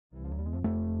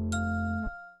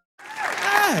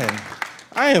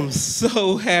I am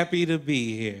so happy to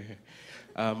be here.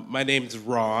 My name's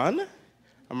Ron.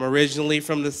 I'm originally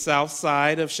from the south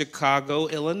side of Chicago,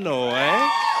 Illinois.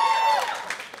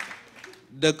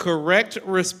 The correct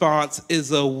response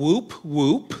is a whoop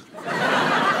whoop.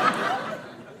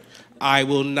 I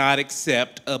will not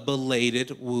accept a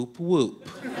belated whoop whoop.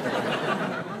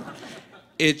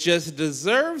 It just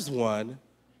deserves one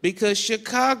because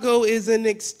Chicago is an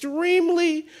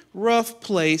extremely rough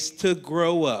place to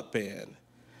grow up in,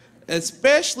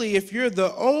 especially if you're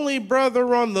the only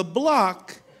brother on the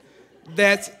block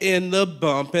that's in the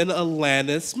bumpin'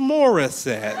 Alanis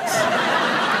Morissette.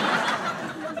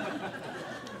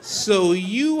 So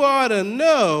you ought to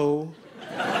know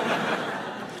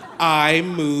I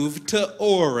moved to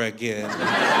Oregon.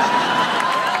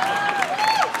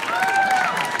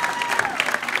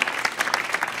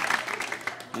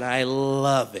 And I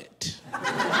love it.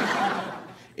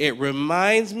 It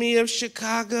reminds me of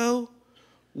Chicago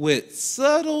with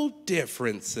subtle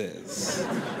differences.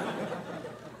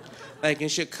 Like in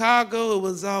Chicago, it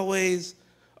was always,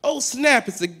 oh snap,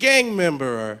 it's a gang member,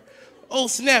 or oh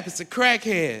snap, it's a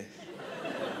crackhead.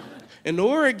 In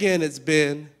Oregon, it's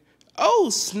been,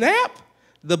 oh snap,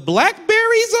 the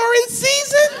blackberries are in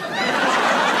season?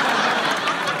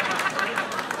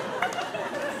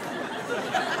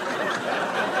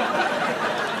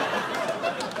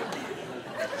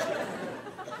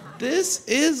 This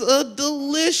is a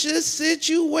delicious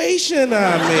situation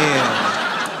I'm in.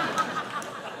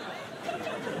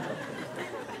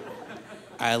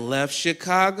 I left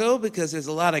Chicago because there's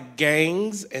a lot of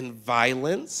gangs and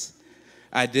violence.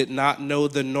 I did not know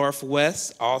the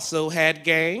Northwest also had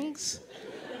gangs.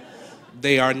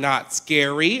 They are not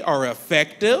scary or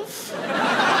effective.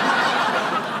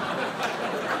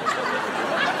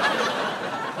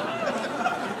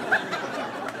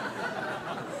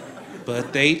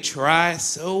 But they try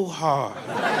so hard.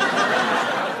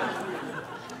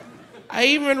 I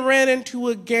even ran into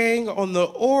a gang on the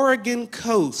Oregon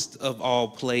coast, of all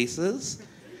places.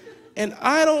 And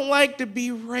I don't like to be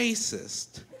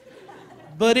racist,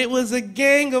 but it was a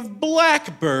gang of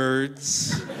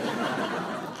blackbirds,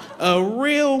 a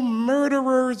real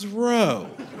murderer's row.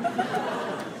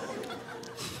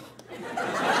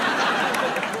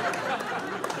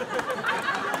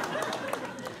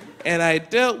 And I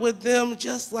dealt with them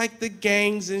just like the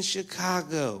gangs in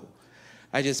Chicago.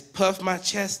 I just puffed my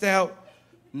chest out,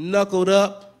 knuckled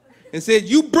up, and said,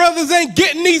 "You brothers ain't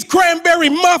getting these cranberry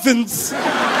muffins."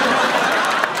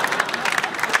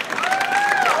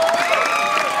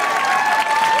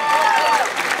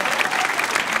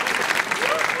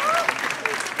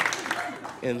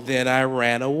 And then I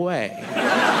ran away.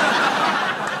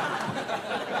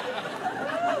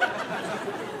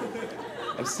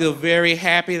 I'm still very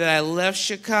happy that I left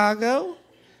Chicago.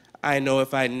 I know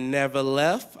if I never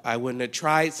left, I wouldn't have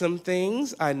tried some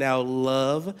things I now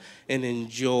love and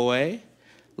enjoy,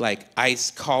 like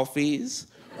iced coffees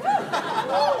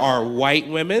or white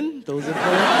women. Those are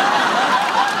fun.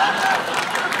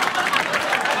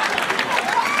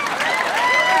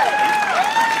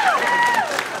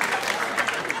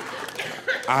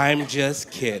 I'm just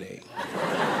kidding.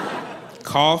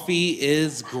 Coffee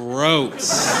is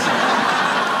gross.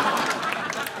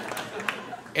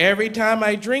 Every time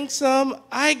I drink some,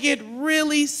 I get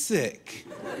really sick,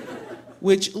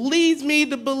 which leads me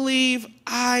to believe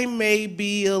I may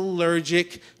be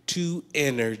allergic to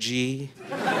energy.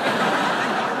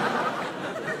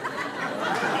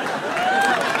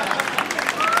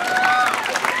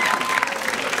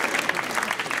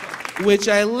 Which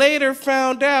I later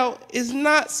found out is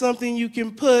not something you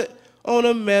can put on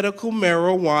a medical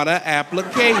marijuana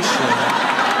application.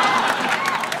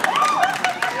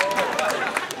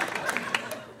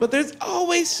 But there's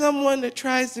always someone that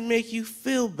tries to make you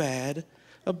feel bad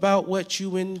about what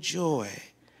you enjoy.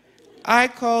 I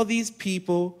call these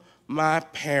people my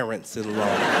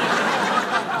parents-in-law.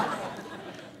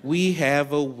 We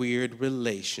have a weird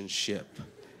relationship.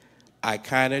 I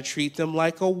kind of treat them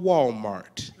like a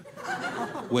Walmart,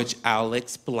 which I'll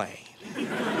explain.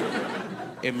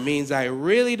 It means I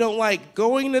really don't like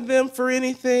going to them for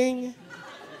anything.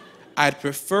 I'd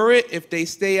prefer it if they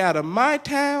stay out of my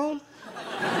town.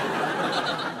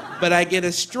 But I get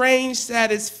a strange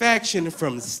satisfaction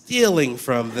from stealing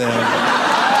from them.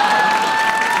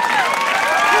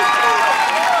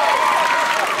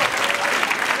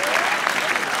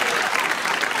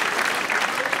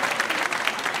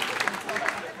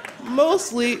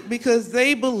 Mostly because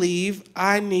they believe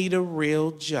I need a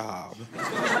real job.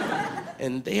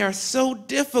 And they are so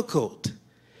difficult.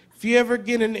 If you ever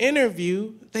get an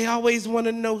interview, they always want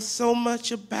to know so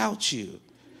much about you.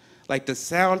 Like the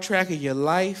soundtrack of your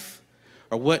life,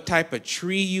 or what type of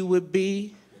tree you would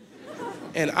be.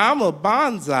 And I'm a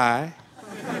bonsai,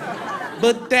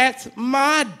 but that's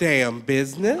my damn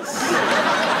business.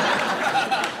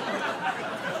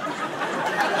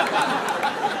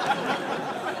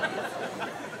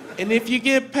 And if you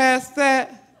get past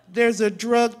that, there's a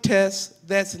drug test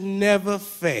that's never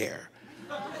fair.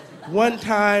 One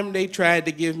time they tried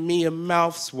to give me a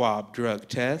mouth swab drug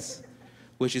test,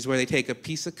 which is where they take a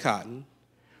piece of cotton,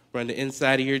 run the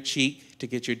inside of your cheek to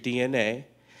get your DNA,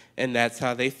 and that's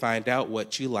how they find out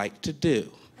what you like to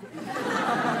do.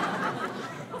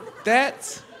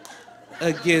 That's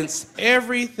against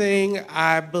everything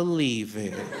I believe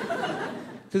in.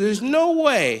 Because there's no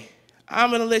way I'm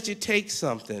gonna let you take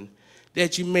something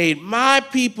that you made my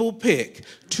people pick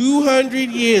 200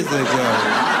 years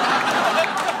ago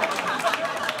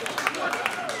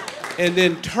and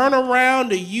then turn around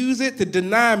to use it to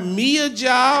deny me a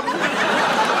job.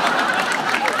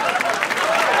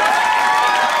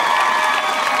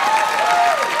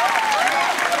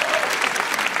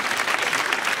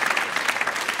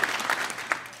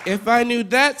 If I knew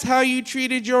that's how you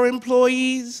treated your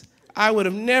employees, I would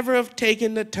have never have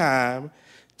taken the time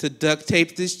to duct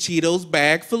tape this Cheetos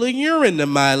bag full of urine to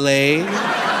my leg.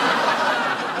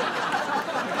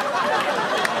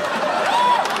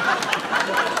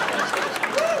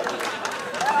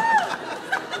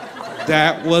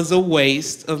 That was a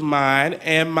waste of mine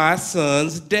and my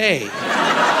son's day.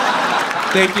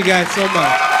 Thank you guys so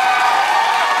much.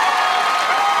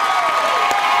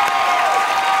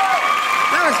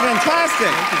 That was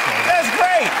fantastic. That was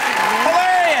great.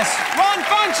 Hilarious. Run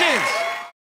Funches.